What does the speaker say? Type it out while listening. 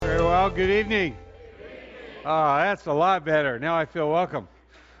good evening. Oh, that's a lot better. Now I feel welcome.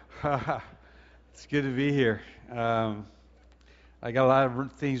 It's good to be here. Um, I got a lot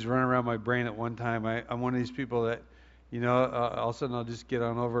of things running around my brain at one time. I'm one of these people that, all of a sudden I'll just get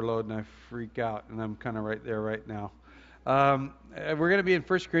on overload and I freak out, and I'm kind of right there right now. We're going to be in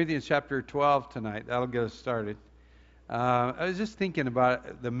 1 Corinthians chapter 12 tonight. That'll get us started. I was just thinking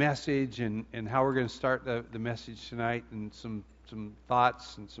about the message and how we're going to start the message tonight, and some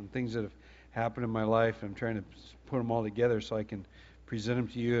thoughts and some things that have happened in my life. I'm trying to put them all together so I can present them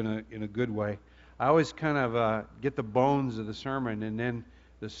to you in a good way. I always kind of get the bones of the sermon, and then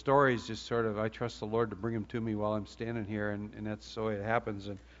the stories just sort of, I trust the Lord to bring them to me while I'm standing here, and that's the way it happens.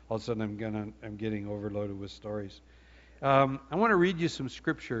 And all of a sudden I'm getting overloaded with stories. I want to read you some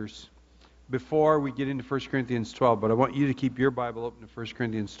scriptures before we get into 1 Corinthians 12, but I want you to keep your Bible open to 1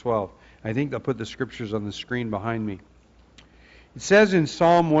 Corinthians 12. I think they'll put the scriptures on the screen behind me. It says in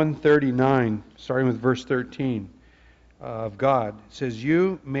Psalm 139, starting with verse 13 of God, it says,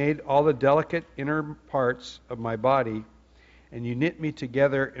 "You made all the delicate inner parts of my body, and you knit me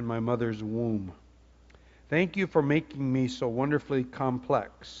together in my mother's womb. Thank you for making me so wonderfully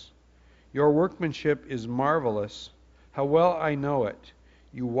complex. Your workmanship is marvelous. How well I know it.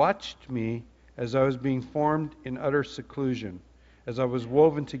 You watched me as I was being formed in utter seclusion, as I was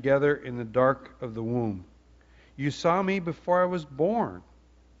woven together in the dark of the womb. You saw me before I was born."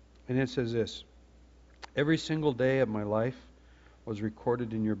 And it says this, "Every single day of my life was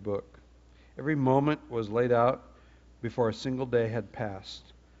recorded in your book. Every moment was laid out before a single day had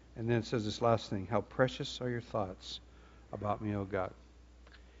passed." And then it says this last thing, "How precious are your thoughts about me, O God."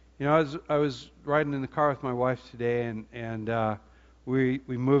 You know, I was riding in the car with my wife today, and we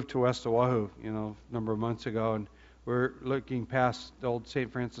moved to West Oahu, a number of months ago, and we're looking past the old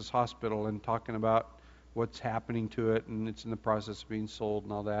St. Francis Hospital and talking about what's happening to it, and it's in the process of being sold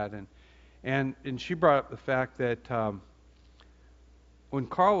and all that. And she brought up the fact that when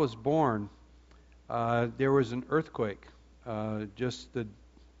Carl was born, there was an earthquake just the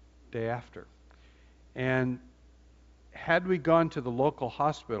day after. And had we gone to the local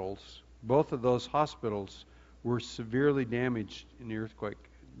hospitals, both of those hospitals were severely damaged in the earthquake,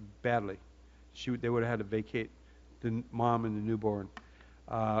 badly. They would have had to vacate the mom and the newborn.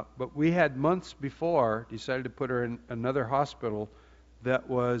 But we had months before decided to put her in another hospital that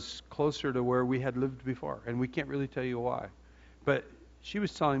was closer to where we had lived before. And we can't really tell you why. But she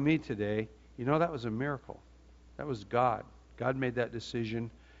was telling me today, that was a miracle. That was God. God made that decision.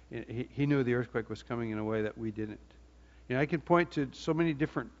 He knew the earthquake was coming in a way that we didn't. I can point to so many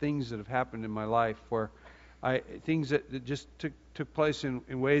different things that have happened in my life where things that just took place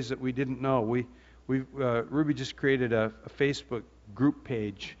in ways that we didn't know. Ruby just created a Facebook group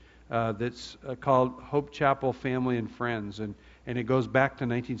page that's called Hope Chapel Family and Friends, and it goes back to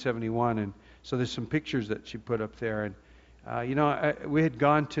 1971. And so there's some pictures that she put up there. And we had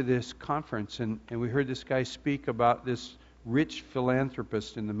gone to this conference, and we heard this guy speak about this rich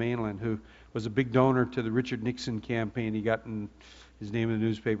philanthropist in the mainland who was a big donor to the Richard Nixon campaign. He got his name in the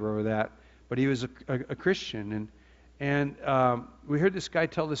newspaper over that. But he was a Christian, and we heard this guy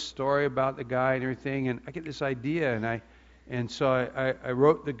tell this story about the guy and everything, and I get this idea, and so I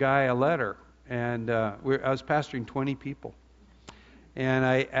wrote the guy a letter, and I was pastoring 20 people, and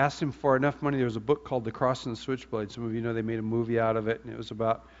I asked him for enough money. There was a book called The Cross and the Switchblade. Some of you know they made a movie out of it, and it was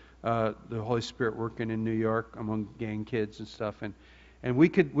about the Holy Spirit working in New York among gang kids and stuff, and we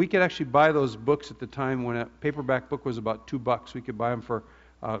could actually buy those books at the time when a paperback book was about $2. We could buy them for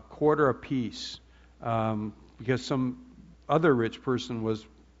a quarter a piece because some other rich person was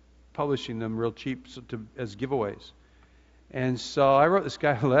publishing them real cheap as giveaways. And so I wrote this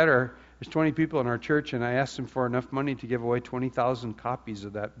guy a letter. There's 20 people in our church, and I asked him for enough money to give away 20,000 copies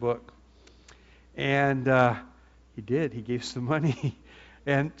of that book. And he did. He gave us the money.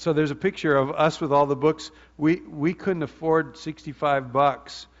 And so there's a picture of us with all the books. We couldn't afford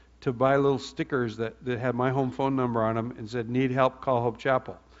 $65 to buy little stickers that had my home phone number on them and said, "Need help, call Hope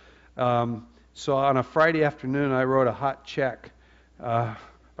Chapel." So on a Friday afternoon, I wrote a hot check, a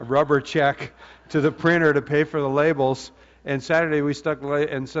rubber check, to the printer to pay for the labels. And Sunday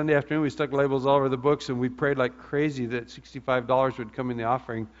afternoon, we stuck labels all over the books, and we prayed like crazy that $65 would come in the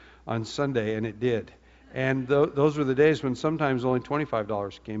offering on Sunday, and it did. And those were the days when sometimes only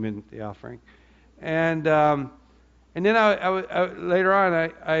 $25 came in the offering. And then later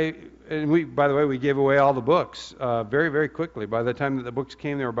on, by the way, we gave away all the books very, very quickly. By the time that the books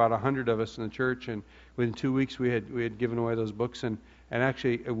came, there were about 100 of us in the church, and within 2 weeks, we had given away those books, and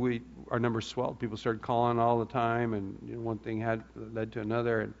actually our numbers swelled. People started calling all the time, and one thing led to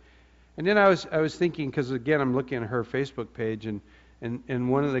another, and then I was thinking, because again, I'm looking at her Facebook page, and And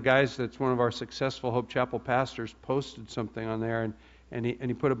one of the guys that's one of our successful Hope Chapel pastors posted something on there, and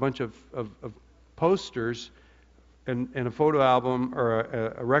he put a bunch of posters and a photo album or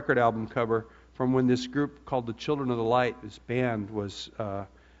a record album cover from when this group called the Children of the Light, this band was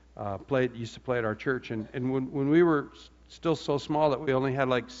used to play at our church. And when we were still so small that we only had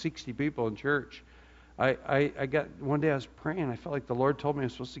like 60 people in church, I got, one day I was praying, I felt like the Lord told me I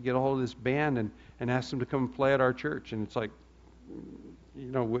was supposed to get a hold of this band and ask them to come and play at our church. And it's like,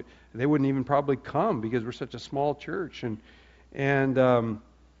 they wouldn't even probably come because we're such a small church.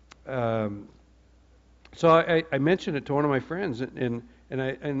 So I mentioned it to one of my friends and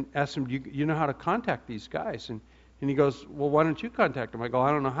I asked him, do you know how to contact these guys? And he goes, well, why don't you contact them? I go,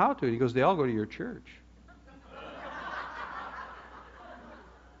 I don't know how to. He goes, they all go to your church.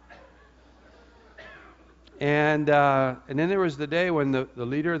 And then there was the day when the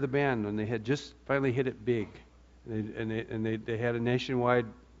leader of the band, when they had just finally hit it big, they had a nationwide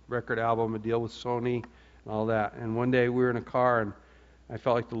record album, a deal with Sony, and all that. And one day we were in a car, and I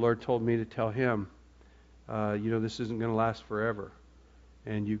felt like the Lord told me to tell him, this isn't going to last forever,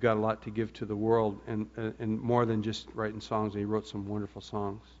 and you've got a lot to give to the world, and more than just writing songs. And he wrote some wonderful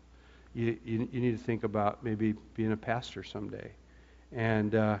songs. You need to think about maybe being a pastor someday.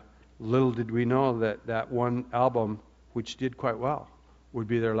 And little did we know that one album, which did quite well, would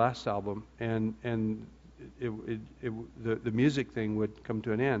be their last album, and the music thing would come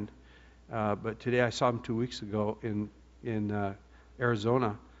to an end. But today I saw them 2 weeks ago in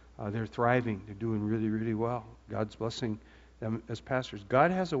Arizona. They're thriving. They're doing really, really well. God's blessing them as pastors.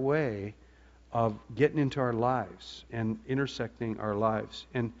 God has a way of getting into our lives and intersecting our lives.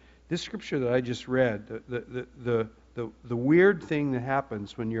 And this scripture that I just read, the weird thing that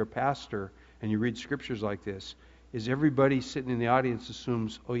happens when you're a pastor and you read scriptures like this is everybody sitting in the audience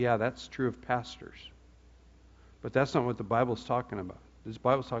assumes, oh yeah, that's true of pastors. But that's not what the Bible's talking about. This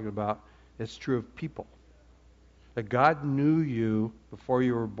Bible's talking about it's true of people. That God knew you before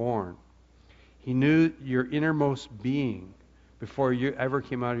you were born. He knew your innermost being before you ever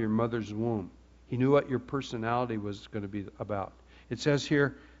came out of your mother's womb. He knew what your personality was going to be about. It says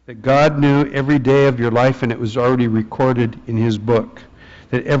here that God knew every day of your life, and it was already recorded in His book.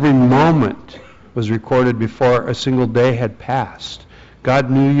 That every moment was recorded before a single day had passed.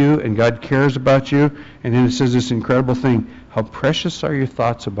 God knew you, and God cares about you. And then it says this incredible thing, how precious are your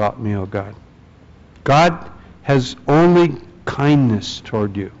thoughts about me, O God. God has only kindness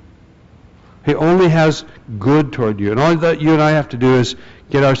toward you. He only has good toward you. And all that you and I have to do is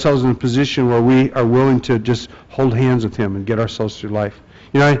get ourselves in a position where we are willing to just hold hands with Him and get ourselves through life.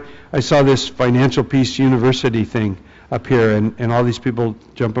 I saw this Financial Peace University thing up here, and all these people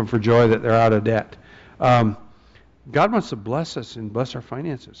jumping for joy that they're out of debt. God wants to bless us and bless our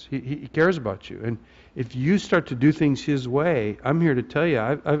finances. He cares about you. And if you start to do things His way, I'm here to tell you,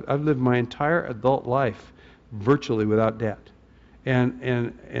 I've lived my entire adult life virtually without debt.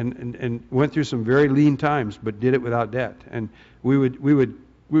 And went through some very lean times, but did it without debt. And we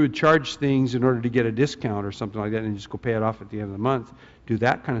would charge things in order to get a discount or something like that, and just go pay it off at the end of the month. Do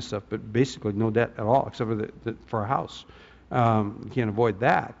that kind of stuff, but basically no debt at all, except for a house. You can't avoid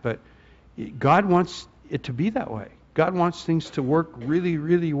that, but God wants it to be that way. God wants things to work really,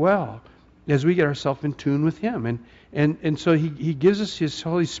 really well as we get ourselves in tune with Him, and so He gives us His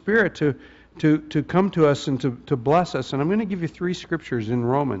Holy Spirit to come to us and to bless us. And I'm going to give you 3 scriptures in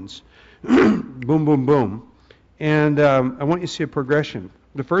Romans. Boom, boom, boom. And I want you to see a progression.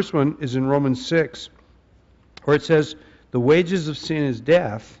 The first one is in Romans 6, where it says, the wages of sin is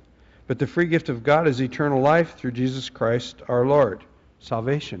death, but the free gift of God is eternal life through Jesus Christ our Lord.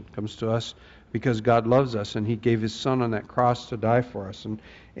 Salvation comes to us because God loves us, and He gave His Son on that cross to die for us. And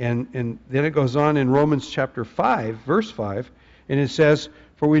then it goes on in Romans chapter 5, verse 5, and it says,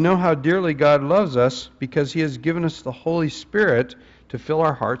 for we know how dearly God loves us because He has given us the Holy Spirit to fill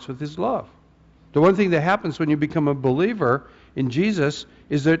our hearts with His love. The one thing that happens when you become a believer in Jesus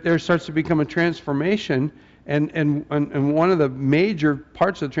is that there starts to become a transformation, and one of the major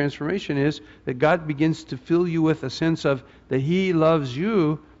parts of the transformation is that God begins to fill you with a sense of that He loves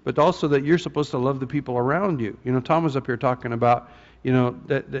you, but also that you're supposed to love the people around you. Tom was up here talking about,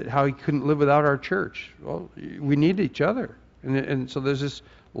 that how he couldn't live without our church. Well, we need each other. And so there's this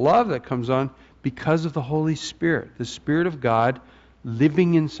love that comes on because of the Holy Spirit, the Spirit of God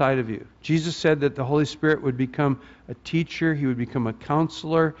living inside of you. Jesus said that the Holy Spirit would become a teacher, He would become a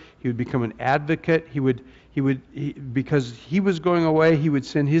counselor, He would become an advocate. Because He was going away, He would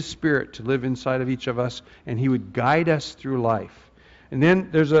send His Spirit to live inside of each of us, and He would guide us through life. And then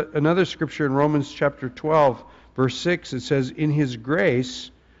there's another scripture in Romans chapter 12, verse 6. It says, in His grace,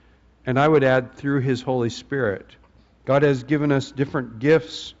 and I would add through His Holy Spirit, God has given us different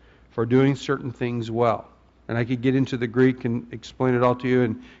gifts for doing certain things well. And I could get into the Greek and explain it all to you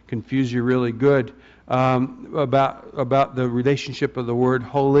and confuse you really good about the relationship of the word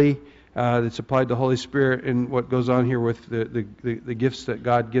holy that's applied to Holy Spirit and what goes on here with the gifts that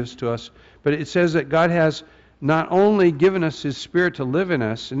God gives to us. But it says that God has not only given us His Spirit to live in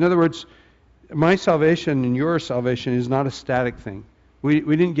us. In other words, my salvation and your salvation is not a static thing. We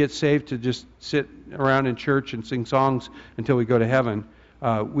didn't get saved to just sit around in church and sing songs until we go to heaven.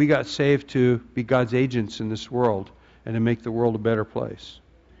 We got saved to be God's agents in this world and to make the world a better place.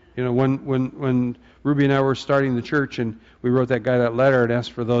 You know, when Ruby and I were starting the church and we wrote that guy that letter and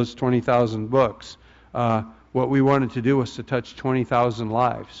asked for those 20,000 books, what we wanted to do was to touch 20,000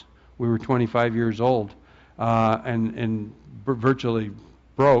 lives. We were 25 years old and virtually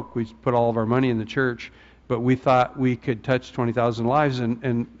broke. We put all of our money in the church, but we thought we could touch 20,000 lives,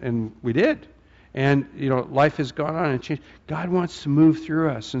 and we did. And, you know, life has gone on and changed. God wants to move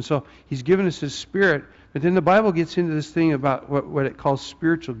through us. And so He's given us His Spirit. But then the Bible gets into this thing about what it calls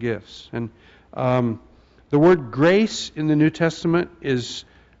spiritual gifts. And the word grace in the New Testament is,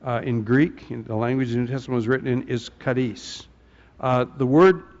 in Greek, in the language the New Testament was written in, is charis. The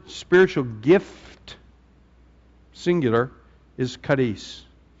word spiritual gift, singular, is charis.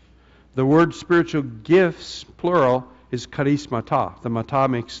 The word spiritual gifts, plural, is charismata. The mata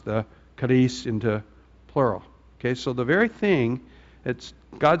makes the charis into plural. Okay, so the very thing that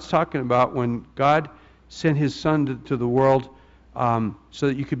God's talking about when God sent His Son to the world so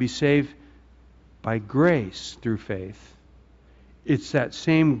that you could be saved by grace through faith, it's that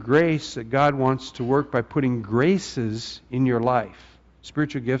same grace that God wants to work by putting graces in your life.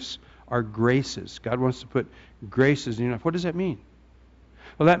 Spiritual gifts are graces. God wants to put graces in your life. What does that mean?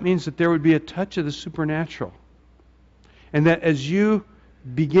 Well, that means that there would be a touch of the supernatural. And that as you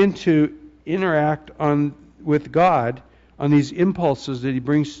begin to interact with God on these impulses that He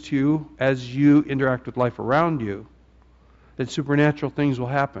brings to you as you interact with life around you, that supernatural things will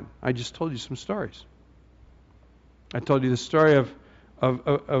happen. I just told you some stories. I told you the story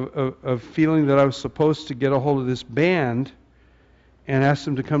of feeling that I was supposed to get a hold of this band and ask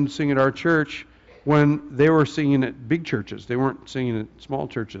them to come sing at our church when they were singing at big churches. They weren't singing at small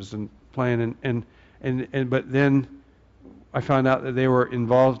churches and playing but then I found out that they were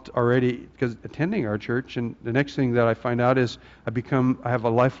involved already because attending our church, and the next thing that I find out is I have a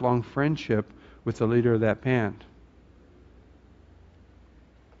lifelong friendship with the leader of that band.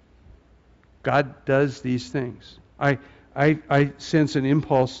 God does these things. I sense an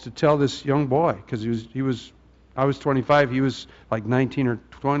impulse to tell this young boy, because I was 25, he was like 19 or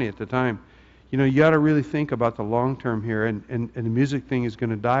 20 at the time. You know, you got to really think about the long term here, and the music thing is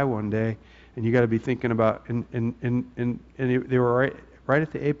going to die one day, and you got to be thinking about and they were right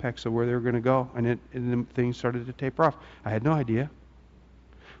at the apex of where they were going to go, and the thing started to taper off. I had no idea.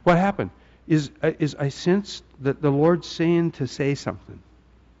 What happened is I sensed that the Lord's saying to say something.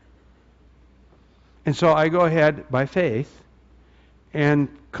 And so I go ahead by faith and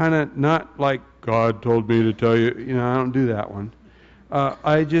kind of not like God told me to tell you, you know, I don't do that one.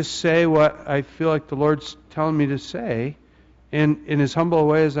 I just say what I feel like the Lord's telling me to say in as humble a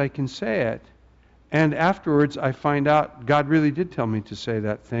way as I can say it. And afterwards I find out God really did tell me to say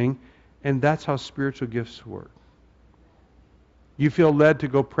that thing, and that's how spiritual gifts work. You feel led to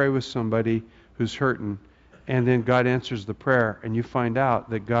go pray with somebody who's hurting, and then God answers the prayer, and you find out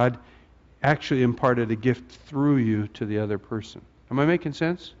that God actually imparted a gift through you to the other person. Am I making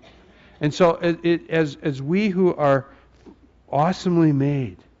sense? And so as we who are awesomely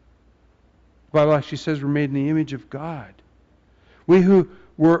made, the Bible actually says we're made in the image of God. We who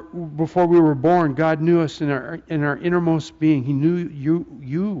were, before we were born, God knew us in our innermost being. He knew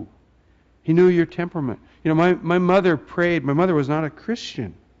you. He knew your temperament. You know, my mother prayed. My mother was not a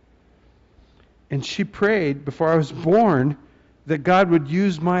Christian. And she prayed before I was born that God would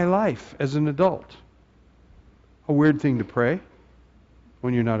use my life as an adult. A weird thing to pray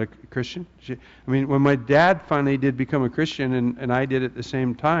when you're not a Christian. When my dad finally did become a Christian and I did at the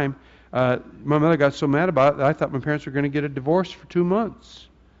same time, my mother got so mad about it that I thought my parents were going to get a divorce for 2 months.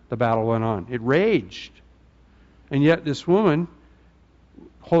 The battle went on. It raged. And yet this woman,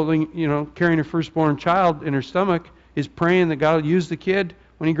 carrying her firstborn child in her stomach, is praying that God will use the kid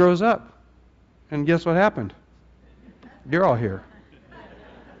when he grows up. And guess what happened? You're all here.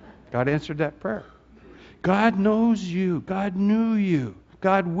 God answered that prayer. God knows you. God knew you.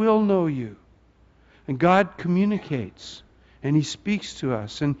 God will know you. And God communicates. And He speaks to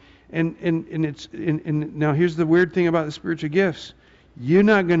us. And now here's the weird thing about the spiritual gifts. You're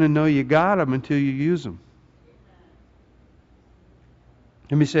not going to know you got them until you use them.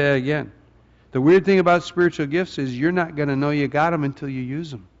 Let me say that again. The weird thing about spiritual gifts is you're not going to know you got them until you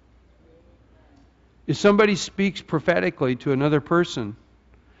use them. If somebody speaks prophetically to another person,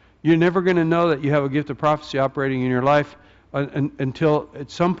 you're never going to know that you have a gift of prophecy operating in your life until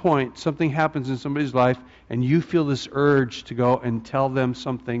at some point something happens in somebody's life and you feel this urge to go and tell them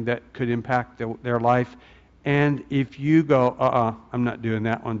something that could impact their life. And if you go, I'm not doing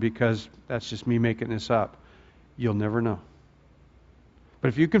that one because that's just me making this up, you'll never know. But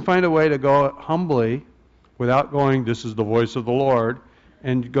if you can find a way to go humbly without going, this is the voice of the Lord,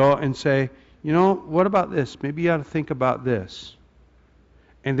 and go and say, you know, what about this? Maybe you ought to think about this.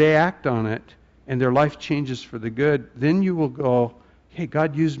 And they act on it, and their life changes for the good, then you will go, hey,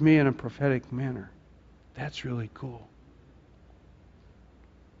 God used me in a prophetic manner. That's really cool.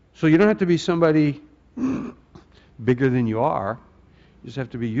 So you don't have to be somebody bigger than you are. You just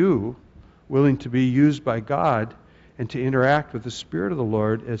have to be you, willing to be used by God and to interact with the Spirit of the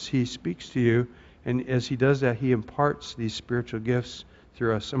Lord as He speaks to you. And as He does that, He imparts these spiritual gifts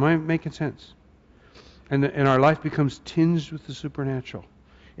through us. Am I making sense? And our life becomes tinged with the supernatural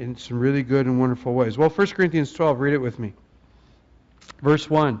in some really good and wonderful ways. Well, 1 Corinthians 12, read it with me. Verse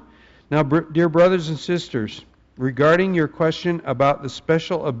 1. Now, dear brothers and sisters, regarding your question about the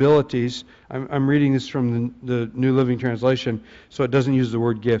special abilities, I'm reading this from the New Living Translation, so it doesn't use the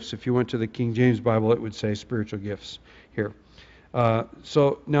word gifts. If you went to the King James Bible, it would say spiritual gifts here.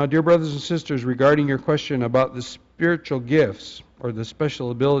 So, now, dear brothers and sisters, regarding your question about the spiritual gifts or the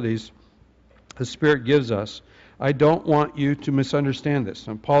special abilities the Spirit gives us, I don't want you to misunderstand this.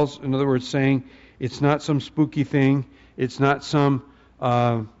 And Paul's, in other words, saying it's not some spooky thing. It's not some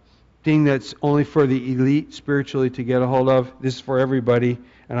thing that's only for the elite spiritually to get a hold of. This is for everybody,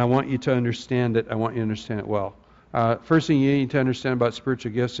 and I want you to understand it. I want you to understand it well. First thing you need to understand about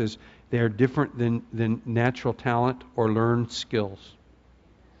spiritual gifts is they are different than natural talent or learned skills.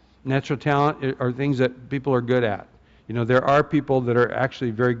 Natural talent are things that people are good at. You know, there are people that are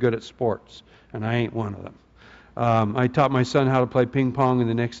actually very good at sports, and I ain't one of them. I taught my son how to play ping pong, and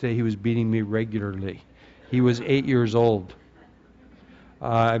the next day he was beating me regularly. He was 8 years old.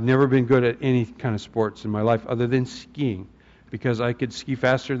 I've never been good at any kind of sports in my life other than skiing, because I could ski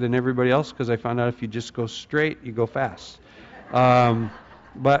faster than everybody else because I found out if you just go straight, you go fast.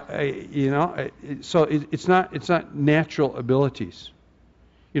 But so it's not natural abilities.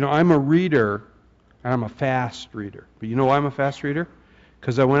 You know, I'm a reader, and I'm a fast reader. But you know why I'm a fast reader?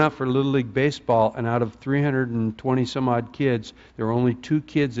 Because I went out for Little League Baseball, and out of 320 some odd kids, there were only 2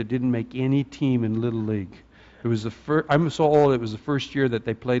 kids that didn't make any team in Little League. It was the first. I'm so old. It was the first year that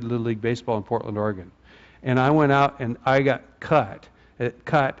they played Little League Baseball in Portland, Oregon, and I went out and I got cut. At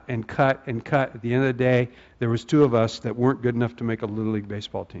the end of the day, there was 2 of us that weren't good enough to make a Little League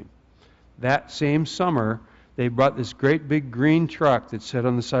Baseball team. That same summer, they brought this great big green truck that sat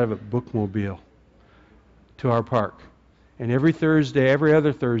on the side of a bookmobile to our park. And every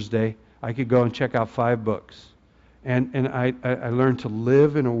other Thursday, I could go and check out 5 books. And I learned to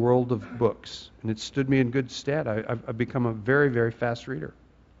live in a world of books. And it stood me in good stead. I've become a very, very fast reader.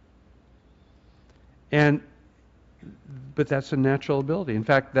 But that's a natural ability. In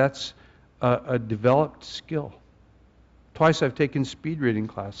fact, that's a developed skill. Twice I've taken speed reading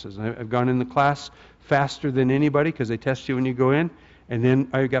classes. I've gone in the class faster than anybody because they test you when you go in. And then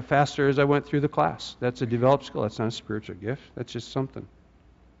I got faster as I went through the class. That's a developed skill. That's not a spiritual gift. That's just something.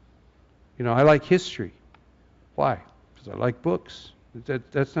 You know, I like history. Why? Because I like books.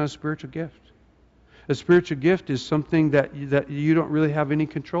 That's not a spiritual gift. A spiritual gift is something that you don't really have any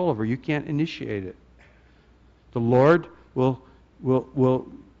control over. You can't initiate it. The Lord will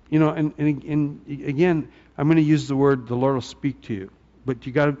you know, and again, I'm going to use the word the Lord will speak to you. But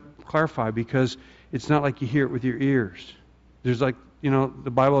you got to clarify, because it's not like you hear it with your ears. There's like, you know,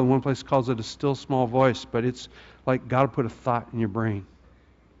 the Bible in one place calls it a still small voice, but it's like God will put a thought in your brain.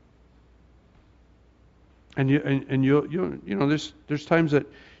 And you know, there's times that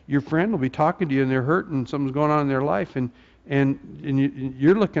your friend will be talking to you and they're hurting, something's going on in their life, and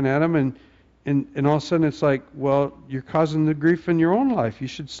you're looking at them and all of a sudden it's like, well, you're causing the grief in your own life. You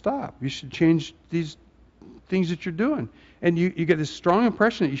should stop. You should change these things that you're doing. And you get this strong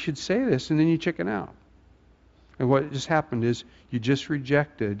impression that you should say this, and then you chicken out. And what just happened is you just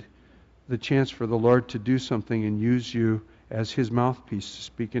rejected the chance for the Lord to do something and use you as His mouthpiece to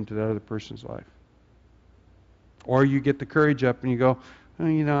speak into that other person's life. Or you get the courage up and you go, oh,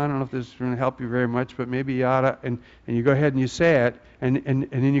 you know, I don't know if this is going to help you very much, but maybe you ought to, and you go ahead and you say it, and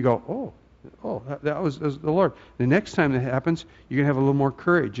then you go, that was the Lord. The next time that happens, you're going to have a little more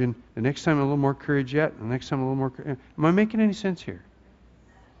courage, and the next time a little more courage yet, and the next time a little more courage. Am I making any sense here?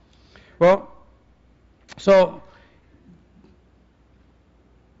 Well, so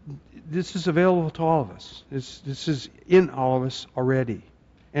this is available to all of us. This is in all of us already.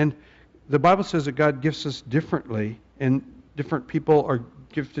 And the Bible says that God gifts us differently, and different people are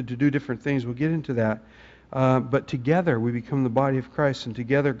gifted to do different things. We'll get into that. But together we become the body of Christ, and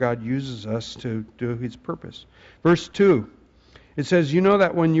together God uses us to do His purpose. Verse 2, it says, "You know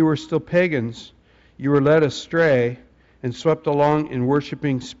that when you were still pagans, you were led astray and swept along in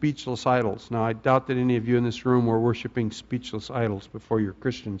worshiping speechless idols." Now, I doubt that any of you in this room were worshiping speechless idols before you're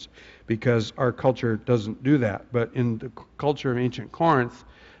Christians, because our culture doesn't do that. But in the culture of ancient Corinth,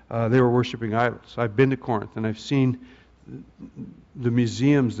 they were worshiping idols. I've been to Corinth, and I've seen the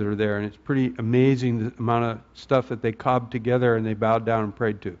museums that are there, and it's pretty amazing the amount of stuff that they cobbed together and they bowed down and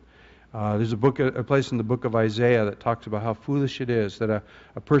prayed to. There's a place in the book of Isaiah that talks about how foolish it is that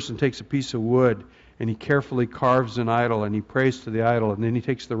a person takes a piece of wood and he carefully carves an idol and he prays to the idol, and then he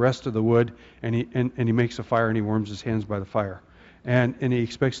takes the rest of the wood and he makes a fire and he warms his hands by the fire. And he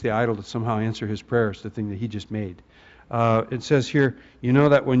expects the idol to somehow answer his prayers, the thing that he just made. It says here, "You know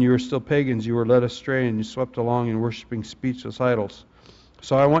that when you were still pagans, you were led astray and you swept along in worshiping speechless idols."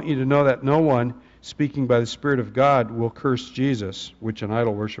 So I want you to know that no one speaking by the Spirit of God will curse Jesus, which an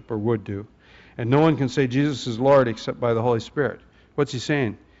idol worshiper would do. And no one can say Jesus is Lord except by the Holy Spirit. What's he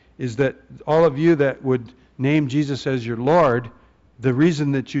saying? Is that all of you that would name Jesus as your Lord, the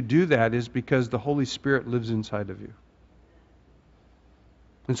reason that you do that is because the Holy Spirit lives inside of you.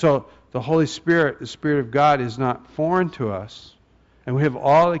 And so the Holy Spirit, the Spirit of God, is not foreign to us. And we have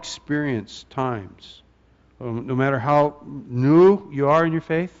all experienced times, no matter how new you are in your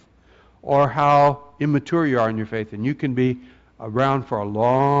faith or how immature you are in your faith. And you can be around for a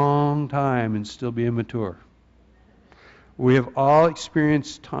long time and still be immature. We have all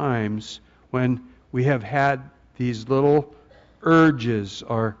experienced times when we have had these little urges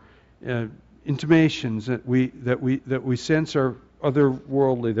or intimations that we sense are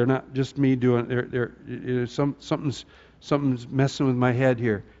otherworldly. They're not just me doing it. Something's messing with my head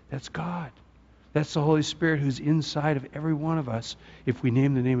here. That's God. That's the Holy Spirit who's inside of every one of us if we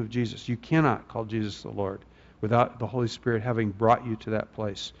name the name of Jesus. You cannot call Jesus the Lord without the Holy Spirit having brought you to that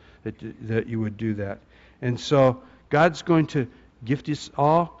place that you would do that. And so God's going to gift us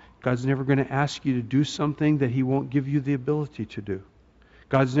all. God's never going to ask you to do something that He won't give you the ability to do.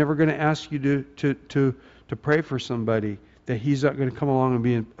 God's never going to ask you to pray for somebody that He's not going to come along and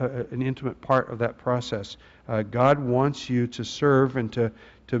be an intimate part of that process. God wants you to serve and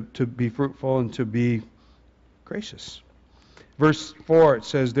to be fruitful and to be gracious. Verse 4, it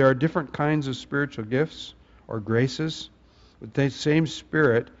says, "There are different kinds of spiritual gifts or graces, but the same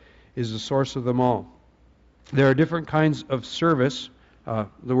Spirit is the source of them all. There are different kinds of service."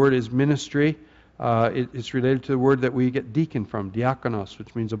 The word is ministry. It's related to the word that we get deacon from, diakonos,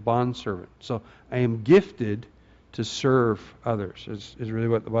 which means a bondservant. So I am gifted to serve others, is really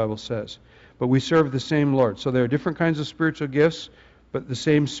what the Bible says. But we serve the same Lord. So there are different kinds of spiritual gifts, but the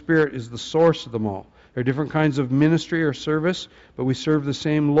same Spirit is the source of them all. There are different kinds of ministry or service, but we serve the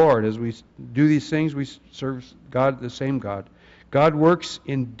same Lord. As we do these things, we serve God, the same God. God works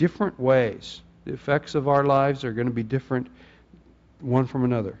in different ways. The effects of our lives are going to be different one from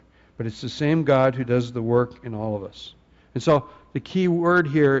another. But it's the same God who does the work in all of us. And so the key word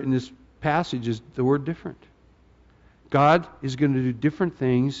here in this passage is the word different. God is going to do different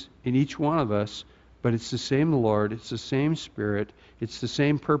things in each one of us, but it's the same Lord, it's the same Spirit, it's the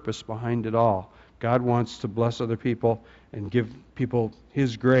same purpose behind it all. God wants to bless other people and give people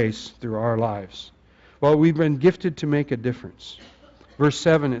His grace through our lives. Well, we've been gifted to make a difference. Verse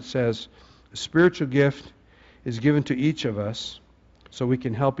 7, it says, "A spiritual gift is given to each of us so we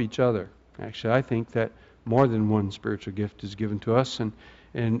can help each other." Actually, I think that more than one spiritual gift is given to us, and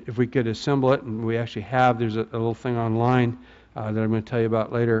if we could assemble it, and we actually have, there's a little thing online that I'm going to tell you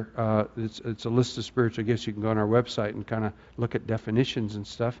about later. It's a list of spiritual gifts. You can go on our website and kind of look at definitions and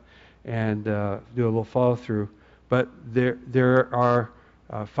stuff and do a little follow through. But there are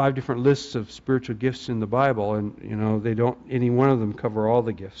 5 different lists of spiritual gifts in the Bible, and they don't, any one of them cover all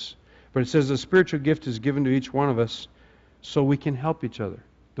the gifts. But it says a spiritual gift is given to each one of us so we can help each other.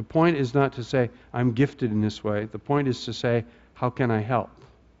 The point is not to say, I'm gifted in this way. The point is to say, how can I help?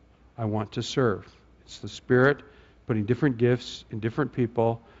 I want to serve. It's the Spirit putting different gifts in different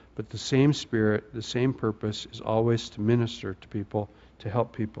people, but the same Spirit, the same purpose is always to minister to people, to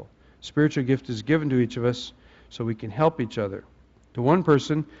help people. Spiritual gift is given to each of us so we can help each other. To one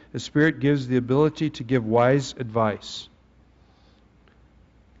person, the Spirit gives the ability to give wise advice.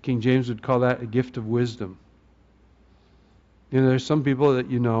 King James would call that a gift of wisdom. There's some people that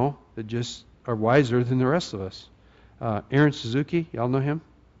that just are wiser than the rest of us. Aaron Suzuki, y'all know him?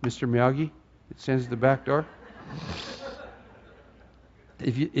 Mr. Miyagi, that stands at the back door.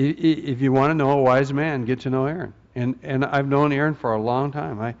 If you want to know a wise man, get to know Aaron. And I've known Aaron for a long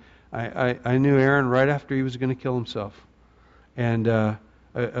time. I knew Aaron right after he was going to kill himself. And a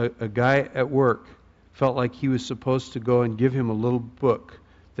guy at work felt like he was supposed to go and give him a little book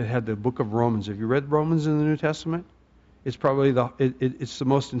that had the book of Romans. Have you read Romans in the New Testament? It's probably it's the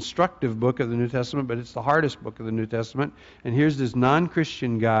most instructive book of the New Testament, but it's the hardest book of the New Testament. And here's this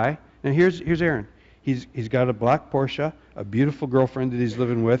non-Christian guy. Now here's Aaron. He's got a black Porsche, a beautiful girlfriend that he's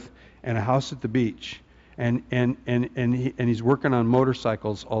living with, and a house at the beach. And he's working on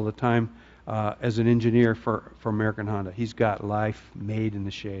motorcycles all the time as an engineer for American Honda. He's got life made in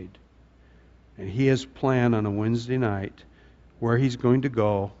the shade. And he has planned on a Wednesday night where he's going to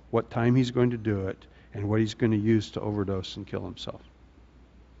go, what time he's going to do it, and what he's going to use to overdose and kill himself.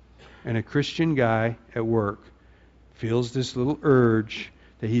 And a Christian guy at work feels this little urge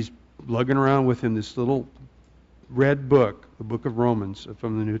that he's lugging around with him, this little red book, the book of Romans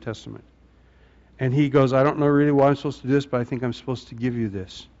from the New Testament. And he goes, I don't know really why I'm supposed to do this, but I think I'm supposed to give you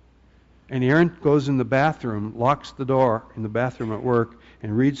this. And Aaron goes in the bathroom, locks the door in the bathroom at work,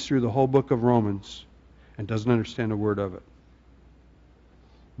 and reads through the whole book of Romans and doesn't understand a word of it.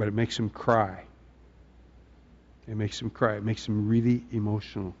 But it makes him cry. It makes him cry. It makes him really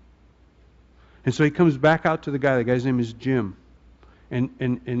emotional. And so he comes back out to the guy. The guy's name is Jim. And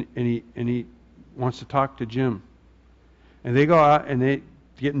he wants to talk to Jim. And they go out and they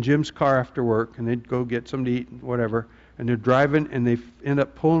get in Jim's car after work, and they go get something to eat, whatever. And they're driving, and they end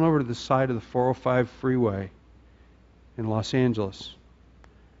up pulling over to the side of the 405 freeway in Los Angeles.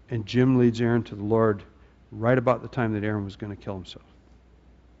 And Jim leads Aaron to the Lord right about the time that Aaron was going to kill himself.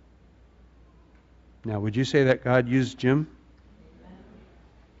 Now, would you say that God used Jim?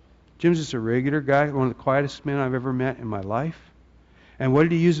 Jim's just a regular guy, one of the quietest men I've ever met in my life. And what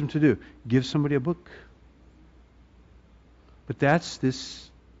did he use him to do? Give somebody a book. But that's this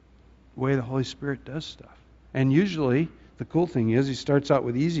way the Holy Spirit does stuff. And usually, the cool thing is, he starts out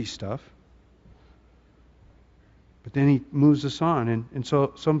with easy stuff, but then he moves us on. And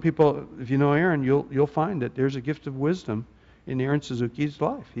so some people, if you know Aaron, you'll find that there's a gift of wisdom in Aaron Suzuki's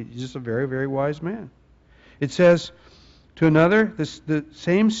life. He's just a very, very wise man. It says, to another, the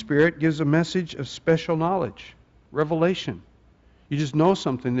same Spirit gives a message of special knowledge, revelation. You just know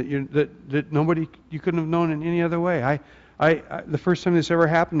something that nobody, you couldn't have known in any other way. I the first time this ever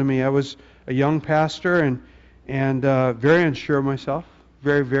happened to me, I was a young pastor and very unsure of myself,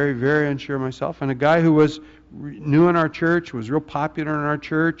 very, very, very unsure of myself. And a guy who was new in our church, was real popular in our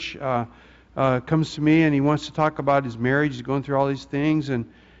church, comes to me and he wants to talk about his marriage. He's going through all these things,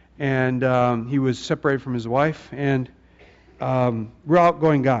 and he was separated from his wife, and real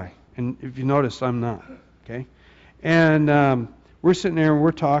outgoing guy. And if you notice, I'm not. Okay, and we're sitting there and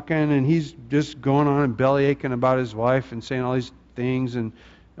we're talking, and he's just going on and belly aching about his wife and saying all these things and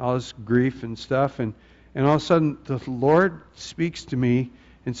all this grief and stuff. And all of a sudden, the Lord speaks to me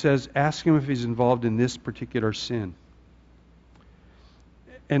and says, ask him if he's involved in this particular sin.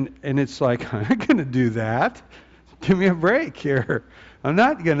 And it's like, I'm not going to do that. Give me a break here. I'm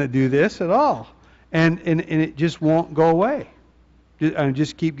not going to do this at all. And it just won't go away. I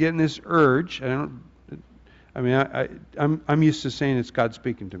just keep getting this urge. I'm used to saying it's God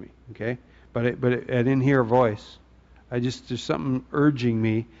speaking to me, okay? But I didn't hear a voice. There's something urging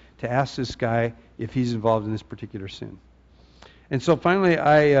me to ask this guy if he's involved in this particular sin. And so finally,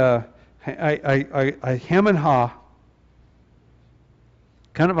 I hem and haw,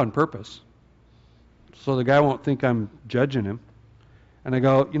 kind of on purpose, so the guy won't think I'm judging him. And I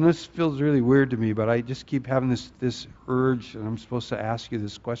go, this feels really weird to me, but I just keep having this urge, and I'm supposed to ask you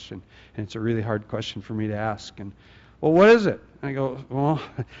this question, and it's a really hard question for me to ask. And, well, what is it? And I go, well,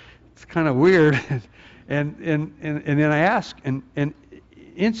 it's kind of weird. and then I ask, and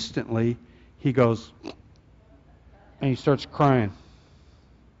instantly he goes, and he starts crying.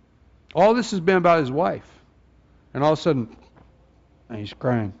 All this has been about his wife, and all of a sudden, and he's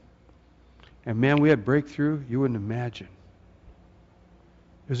crying. And man, we had breakthrough you wouldn't imagine.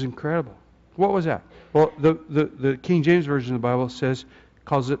 It was incredible. What was that? Well, the King James Version of the Bible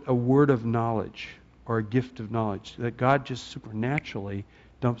calls it a word of knowledge, or a gift of knowledge. That God just supernaturally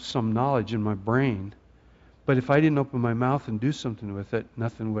dumped some knowledge in my brain. But if I didn't open my mouth and do something with it,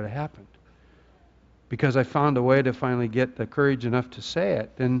 nothing would have happened. Because I found a way to finally get the courage enough to say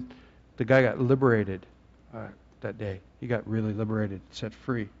it, then the guy got liberated that day. He got really liberated, set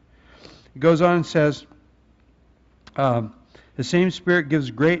free. He goes on and says, the same Spirit gives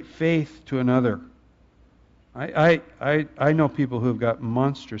great faith to another. I know people who have got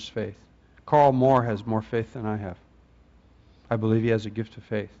monstrous faith. Carl Moore has more faith than I have. I believe he has a gift of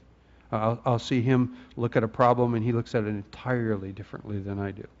faith. I'll see him look at a problem, and he looks at it entirely differently than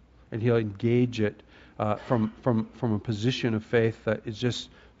I do. And he'll engage it from a position of faith that is just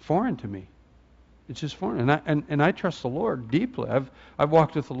foreign to me. It's just foreign. And I trust the Lord deeply. I've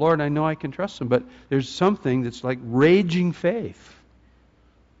walked with the Lord, and I know I can trust Him. But there's something that's like raging faith.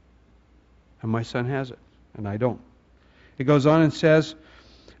 And my son has it, and I don't. It goes on and says,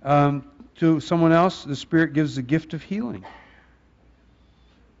 to someone else, the Spirit gives the gift of healing.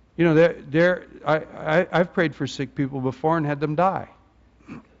 You know, I've prayed for sick people before and had them die.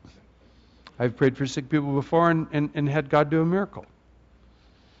 I've prayed for sick people before and had God do a miracle.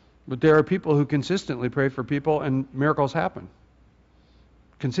 But there are people who consistently pray for people and miracles happen.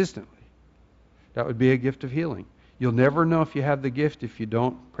 Consistently. That would be a gift of healing. You'll never know if you have the gift if you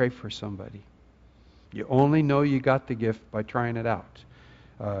don't pray for somebody. You only know you got the gift by trying it out.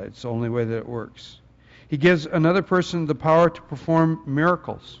 It's the only way that it works. He gives another person the power to perform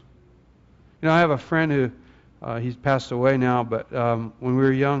miracles. You know, I have a friend who, he's passed away now, but when we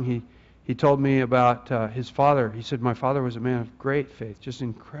were young, he told me about his father. He said, my father was a man of great faith, just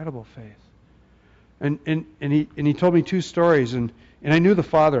incredible faith. And he told me two stories, and I knew the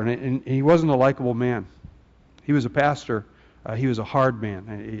father, and he wasn't a likable man. He was a pastor. He was a hard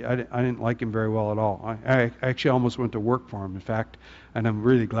man. I didn't like him very well at all. I actually almost went to work for him, in fact, and I'm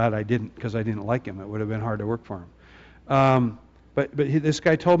really glad I didn't, because I didn't like him. It would have been hard to work for him. This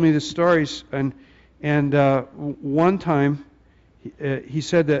guy told me the stories, and one time he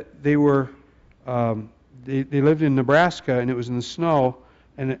said that they lived in Nebraska, and it was in the snow,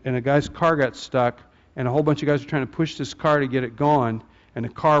 and a guy's car got stuck, and a whole bunch of guys were trying to push this car to get it going, and the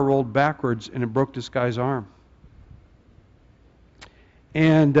car rolled backwards, and it broke this guy's arm.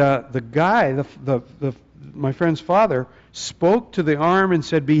 And the guy, my friend's father, spoke to the arm and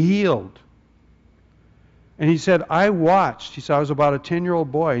said, "Be healed." And he said, I watched. He said, I was about a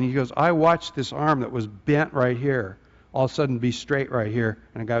 10-year-old boy. And he goes, I watched this arm that was bent right here all of a sudden be straight right here.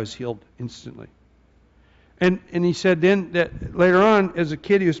 And the guy was healed instantly. And he said then that later on, as a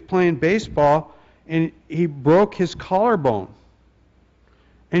kid, he was playing baseball, and he broke his collarbone.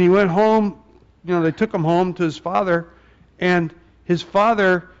 And he went home, you know, they took him home to his father, and his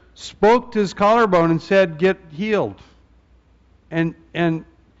father spoke to his collarbone and said, get healed. And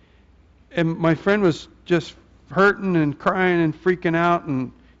my friend was just hurting and crying and freaking out.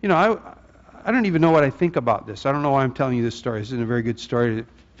 And, you know, I don't even know what I think about this. I don't know why I'm telling you this story. This isn't a very good story to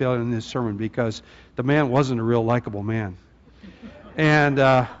fill in this sermon, because the man wasn't a real likable man. And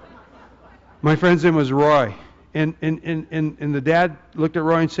my friend's name was Roy. And the dad looked at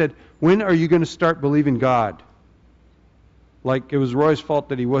Roy and said, when are you going to start believing God? Like it was Roy's fault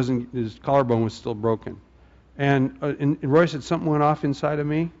that his collarbone was still broken. And Roy said, something went off inside of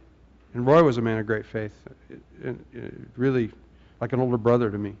me. And Roy was a man of great faith, really like an older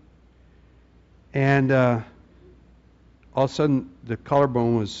brother to me. And all of a sudden, the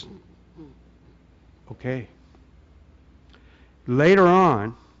collarbone was okay. Later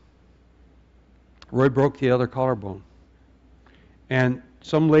on, Roy broke the other collarbone. And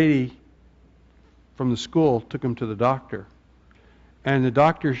some lady from the school took him to the doctor. And the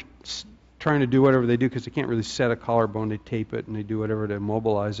doctor's trying to do whatever they do, because they can't really set a collarbone. They tape it and they do whatever to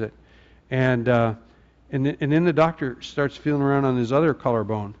immobilize it. And then the doctor starts feeling around on his other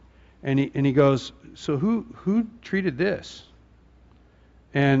collarbone, and he goes, so who treated this?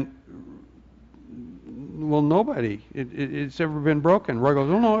 And well, nobody. It's ever been broken. Roy goes,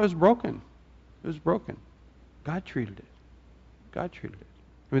 oh no, it was broken. It was broken. God treated it. God treated it.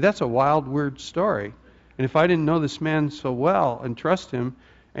 I mean, that's a wild, weird story. And if I didn't know this man so well and trust him,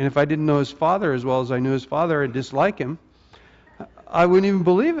 and if I didn't know his father as well as I knew his father and dislike him, I wouldn't even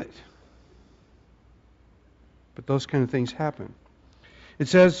believe it. But those kind of things happen. It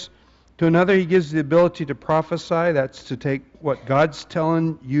says, to another he gives the ability to prophesy. That's to take what God's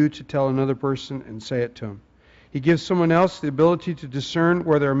telling you to tell another person and say it to him. He gives someone else the ability to discern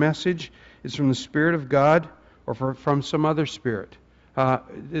whether a message is from the Spirit of God or from some other spirit.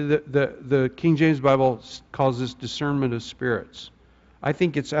 The King James Bible calls this discernment of spirits. I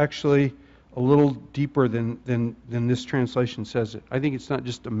think it's actually a little deeper than this translation says it. I think it's not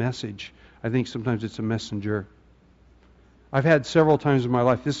just a message. I think sometimes it's a messenger. I've had several times in my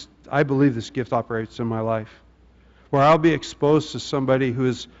life, I believe this gift operates in my life, where I'll be exposed to somebody who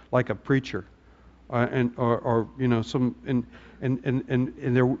is like a preacher, or you know, and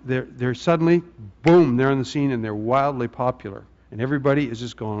they're suddenly, boom, they're on the scene and they're wildly popular. And everybody is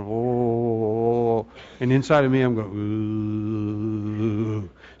just going, oh, and inside of me I'm going, ooh,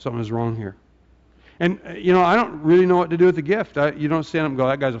 something is wrong here. And, you know, I don't really know what to do with the gift. You don't stand up and go,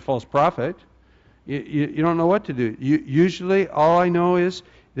 that guy's a false prophet. You don't know what to do. Usually all I know is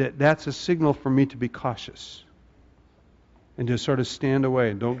that's a signal for me to be cautious and to sort of stand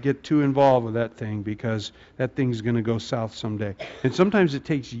away and don't get too involved with that thing, because that thing's going to go south someday. And sometimes it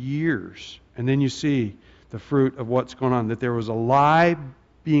takes years, and then you see the fruit of what's going on, that there was a lie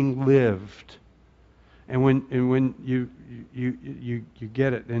being lived. And when you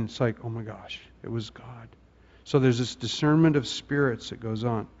get it, then it's like, oh my gosh, it was God. So there's this discernment of spirits that goes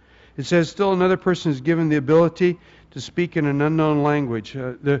on. It says, still another person is given the ability to speak in an unknown language.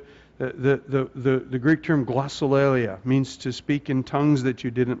 The Greek term glossolalia means to speak in tongues that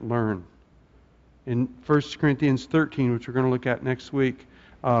you didn't learn. In 1 Corinthians 13, which we're going to look at next week,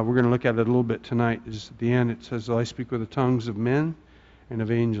 we're going to look at it a little bit tonight. Just at the end, it says, I speak with the tongues of men and of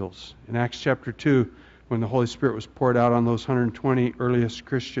angels. In Acts chapter 2, when the Holy Spirit was poured out on those 120 earliest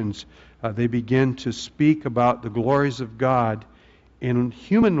Christians, they began to speak about the glories of God in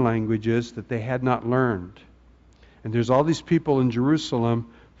human languages that they had not learned. And there's all these people in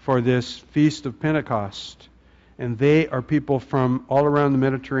Jerusalem for this Feast of Pentecost. And they are people from all around the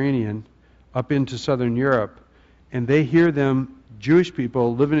Mediterranean up into southern Europe. And they hear them, Jewish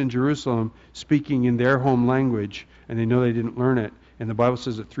people living in Jerusalem, speaking in their home language, and they know they didn't learn it. And the Bible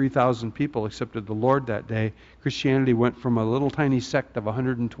says that 3,000 people accepted the Lord that day. Christianity went from a little tiny sect of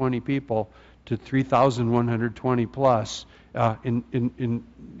 120 people to 3,120 plus in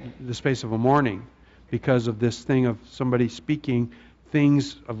the space of a morning, because of this thing of somebody speaking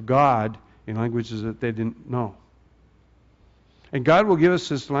things of God in languages that they didn't know. And God will give us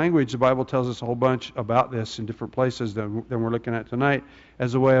this language. The Bible tells us a whole bunch about this in different places than we're looking at tonight,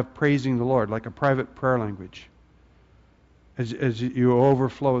 as a way of praising the Lord, like a private prayer language. As you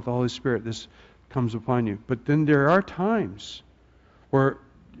overflow with the Holy Spirit, this comes upon you. But then there are times where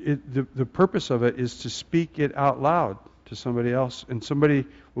the purpose of it is to speak it out loud to somebody else, and somebody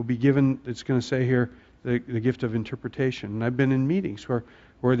will be given, it's going to say here, the gift of interpretation. And I've been in meetings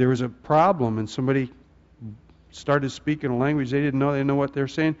where there was a problem and somebody started speaking a language they didn't know what they're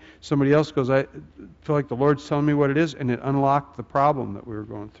saying. Somebody else goes, I feel like the Lord's telling me what it is, and it unlocked the problem that we were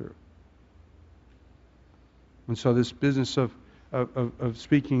going through. And so this business of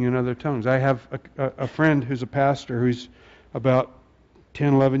speaking in other tongues. I have a friend who's a pastor who's about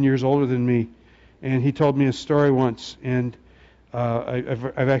 10, 11 years older than me, and he told me a story once, and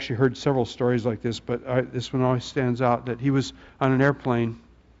I've actually heard several stories like this, but this one always stands out, that he was on an airplane,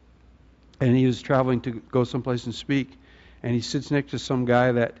 and he was traveling to go someplace and speak, and he sits next to some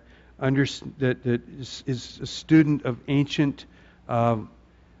guy that is a student of ancient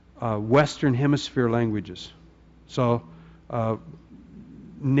Western Hemisphere languages. So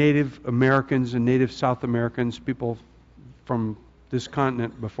Native Americans and Native South Americans, people from this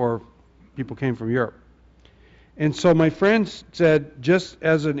continent before people came from Europe. And so my friend said, just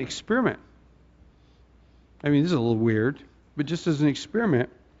as an experiment, I mean, this is a little weird, but just as an experiment,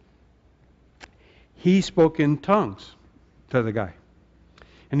 he spoke in tongues to the guy.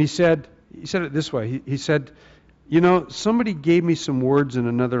 And he said it this way. He said, somebody gave me some words in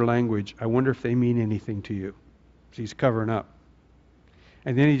another language. I wonder if they mean anything to you. So he's covering up.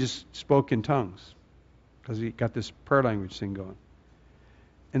 And then he just spoke in tongues, because he got this prayer language thing going.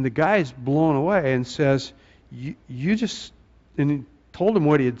 And the guy's blown away and says, you just, and he told him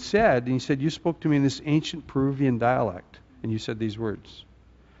what he had said, and he said, you spoke to me in this ancient Peruvian dialect, and you said these words.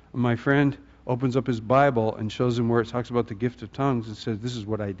 And my friend opens up his Bible and shows him where it talks about the gift of tongues and says, this is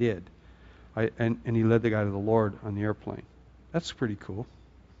what I did. And he led the guy to the Lord on the airplane. That's pretty cool.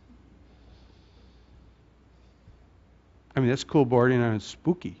 I mean, that's cool boarding, and it's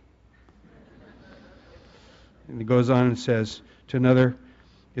spooky. And he goes on and says, to another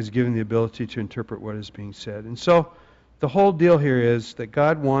is given the ability to interpret what is being said. And so the whole deal here is that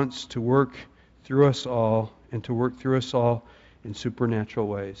God wants to work through us all, and to work through us all in supernatural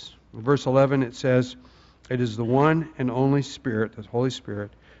ways. In verse 11 it says, it is the one and only Spirit, the Holy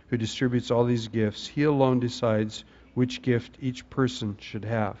Spirit, who distributes all these gifts. He alone decides which gift each person should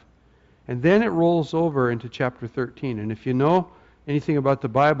have. And then it rolls over into chapter 13. And if you know anything about the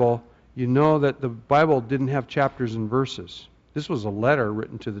Bible, you know that the Bible didn't have chapters and verses. This was a letter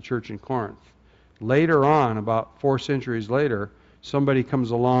written to the church in Corinth. Later on, about 4 centuries later, somebody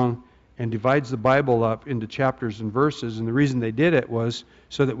comes along and divides the Bible up into chapters and verses. And the reason they did it was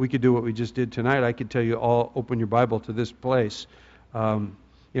so that we could do what we just did tonight. I could tell you all, open your Bible to this place. I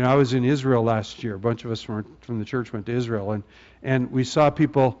was in Israel last year. A bunch of us from the church went to Israel, and we saw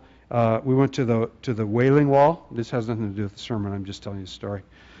people. We went to the Wailing Wall. This has nothing to do with the sermon. I'm just telling you a story.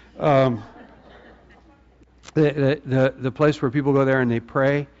 The place where people go there and they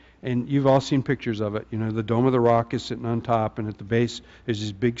pray, and you've all seen pictures of it. The Dome of the Rock is sitting on top, and at the base there's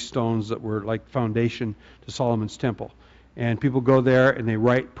these big stones that were like foundation to Solomon's temple. And people go there and they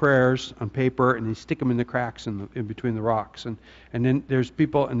write prayers on paper and they stick them in the cracks in between the rocks. And then there's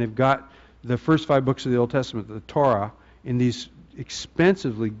people, and they've got the first 5 books of the Old Testament, the Torah, in these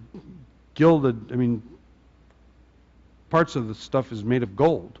expensively gilded, parts of the stuff is made of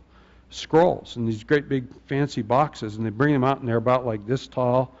gold, scrolls, in these great big fancy boxes, and they bring them out, and they're about like this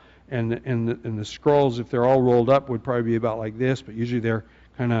tall, and the scrolls, if they're all rolled up, would probably be about like this, but usually they're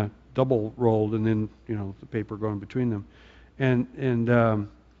kind of double rolled, and then the paper going between them. And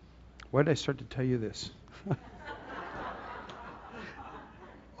why did I start to tell you this?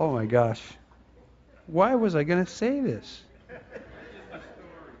 Oh my gosh, why was I going to say this?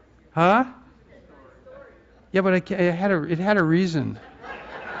 Huh? Yeah, but it had a reason.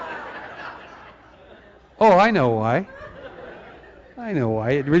 Oh, I know why.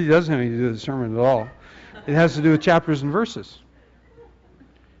 It really doesn't have anything to do with the sermon at all. It has to do with chapters and verses.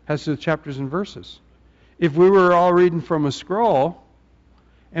 If we were all reading from a scroll,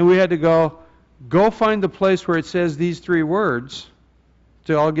 and we had to go find the place where it says these 3 words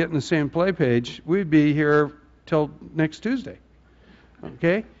to all get in the same play page, we'd be here till next Tuesday.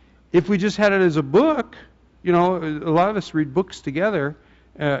 Okay? If we just had it as a book, a lot of us read books together.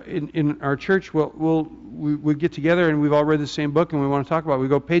 In our church, we get together and we've all read the same book and we want to talk about it. We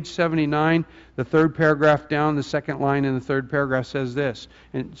go page 79, the 3rd paragraph down, the 2nd line in the 3rd paragraph says this.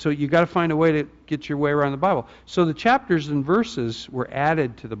 And so you got to find a way to get your way around the Bible. So the chapters and verses were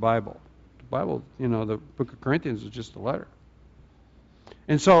added to the Bible. The Bible, the book of Corinthians is just a letter.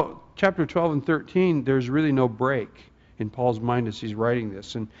 And so chapter 12 and 13, there's really no break in Paul's mind as he's writing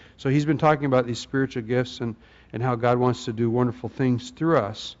this. And so he's been talking about these spiritual gifts and how God wants to do wonderful things through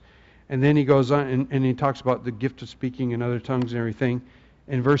us. And then he goes on and he talks about the gift of speaking in other tongues and everything.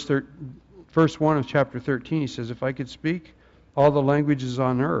 In verse 1 of chapter 13, he says, if I could speak all the languages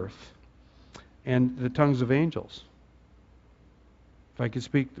on earth and the tongues of angels, if I could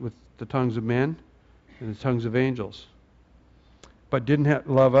speak with the tongues of men and the tongues of angels, but didn't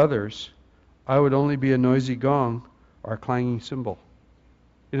love others, I would only be a noisy gong or a clanging cymbal.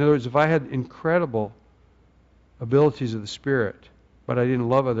 In other words, if I had incredible abilities of the Spirit, but I didn't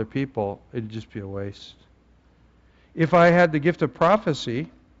love other people, it'd just be a waste. If I had the gift of prophecy, and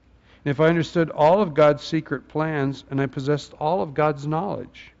if I understood all of God's secret plans, and I possessed all of God's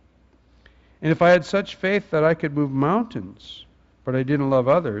knowledge, and if I had such faith that I could move mountains, but I didn't love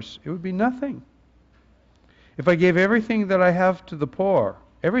others, it would be nothing. If I gave everything that I have to the poor,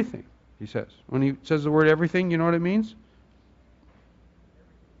 everything, he says. When he says the word everything, you know what it means?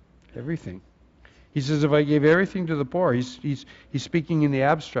 Everything. He says, if I gave everything to the poor, he's speaking in the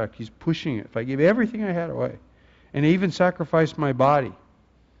abstract. He's pushing it. If I gave everything I had away, and I even sacrificed my body,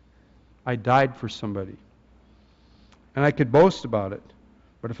 I died for somebody. And I could boast about it.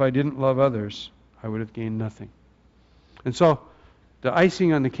 But if I didn't love others, I would have gained nothing. And so, the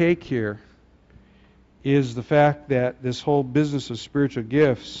icing on the cake here is the fact that this whole business of spiritual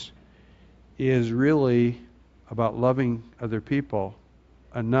gifts is really about loving other people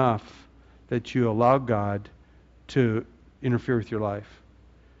enough that you allow God to interfere with your life,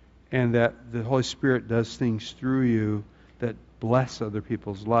 and that the Holy Spirit does things through you that bless other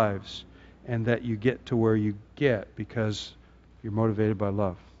people's lives, and that you get to where you get because you're motivated by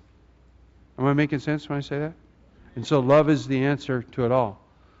love. Am I making sense when I say that? And so love is the answer to it all.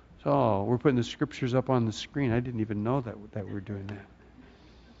 So we're putting the scriptures up on the screen. I didn't even know that we're doing that.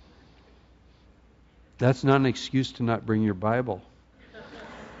 That's not an excuse to not bring your Bible.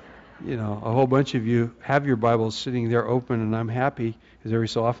 A whole bunch of you have your Bibles sitting there open, and I'm happy because every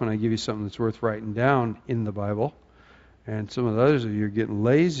so often I give you something that's worth writing down in the Bible. And some of the others of you are getting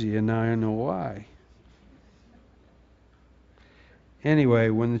lazy, and now I know why. Anyway,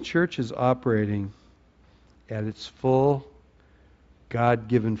 when the church is operating at its full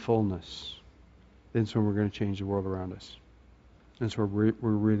God-given fullness, that's when we're going to change the world around us. That's where we're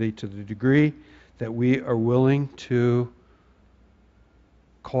really, to the degree that we are willing to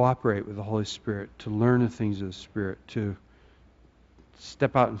cooperate with the Holy Spirit, to learn the things of the Spirit, to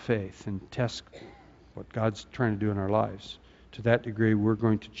step out in faith and test what God's trying to do in our lives. To that degree, we're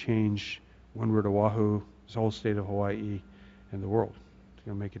going to change Windward, Oahu, this whole state of Hawaii, and the world. It's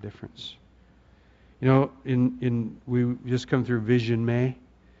going to make a difference. We just come through Vision May,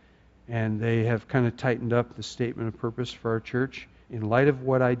 and they have kind of tightened up the statement of purpose for our church. In light of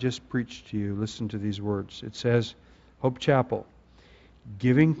what I just preached to you, listen to these words. It says, Hope Chapel,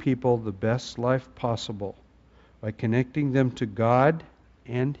 giving people the best life possible by connecting them to God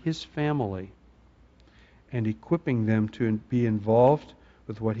and His family and equipping them to be involved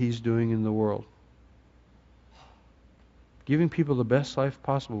with what He's doing in the world. Giving people the best life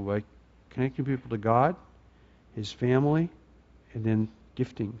possible by connecting people to God his family, and then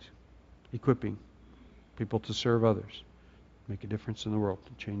giftings, equipping people to serve others, make a difference in the world,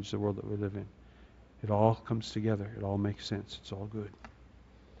 to change the world that we live in. It all comes together. It all makes sense. It's all good.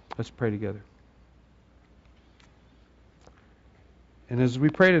 Let's pray together. And as we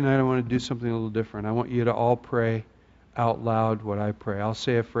pray tonight, I want to do something a little different. I want you to all pray out loud what I pray. I'll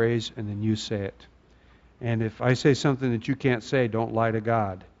say a phrase and then you say it. And if I say something that you can't say, don't lie to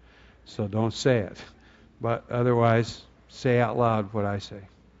God. So don't say it. But otherwise, say out loud what I say.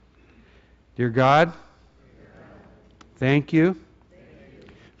 Dear God, thank you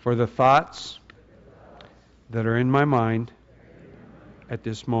for the thoughts that are in my mind at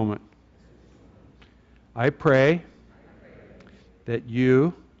this moment. I pray that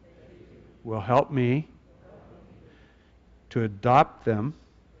you will help me to adopt them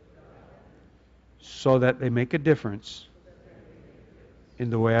so that they make a difference in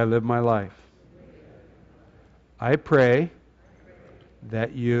the way I live my life. I pray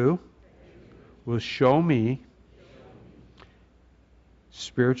that you will show me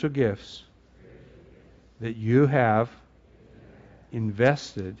spiritual gifts that you have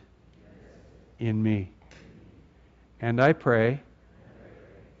invested in me. And I pray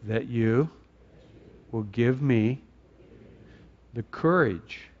that you will give me the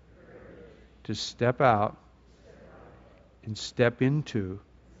courage to step out and step into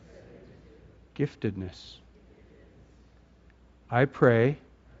giftedness. I pray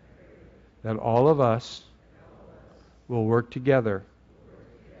that all of us will work together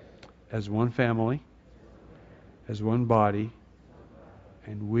as one family, as one body,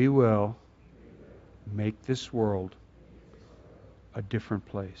 and we will make this world a different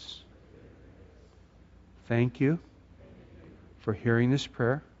place. Thank you for hearing this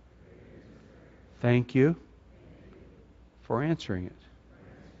prayer. Thank you for answering it.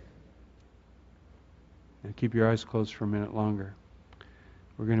 And keep your eyes closed for a minute longer.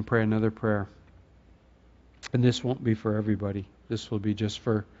 We're going to pray another prayer. And this won't be for everybody. This will be just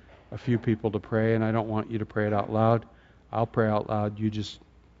for a few people to pray, and I don't want you to pray it out loud. I'll pray out loud. You just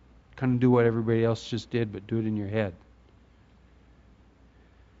kind of do what everybody else just did, but do it in your head.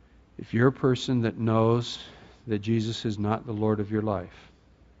 If you're a person that knows that Jesus is not the Lord of your life,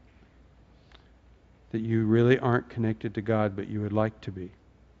 that you really aren't connected to God, but you would like to be,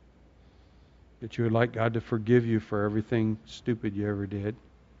 that you would like God to forgive you for everything stupid you ever did,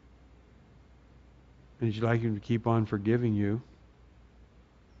 and you'd like Him to keep on forgiving you,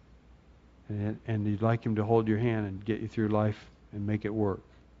 and you'd like Him to hold your hand and get you through life and make it work,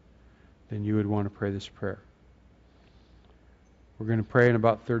 then you would want to pray this prayer. We're going to pray in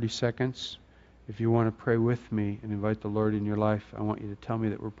about 30 seconds. If you want to pray with me and invite the Lord in your life, I want you to tell me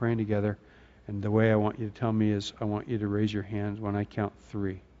that we're praying together. And the way I want you to tell me is I want you to raise your hands when I count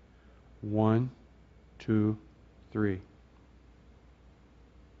 3. 1, 2, 3.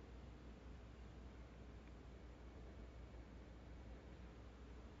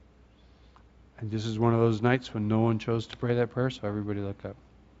 And this is one of those nights when no one chose to pray that prayer, so everybody look up.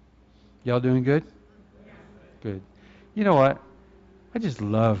 Y'all doing good? Good. You know what? I just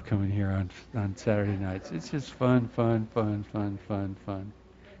love coming here on Saturday nights. It's just fun. God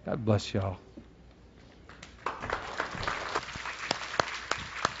bless y'all.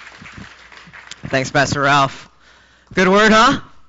 Thanks, Pastor Ralph. Good word, huh?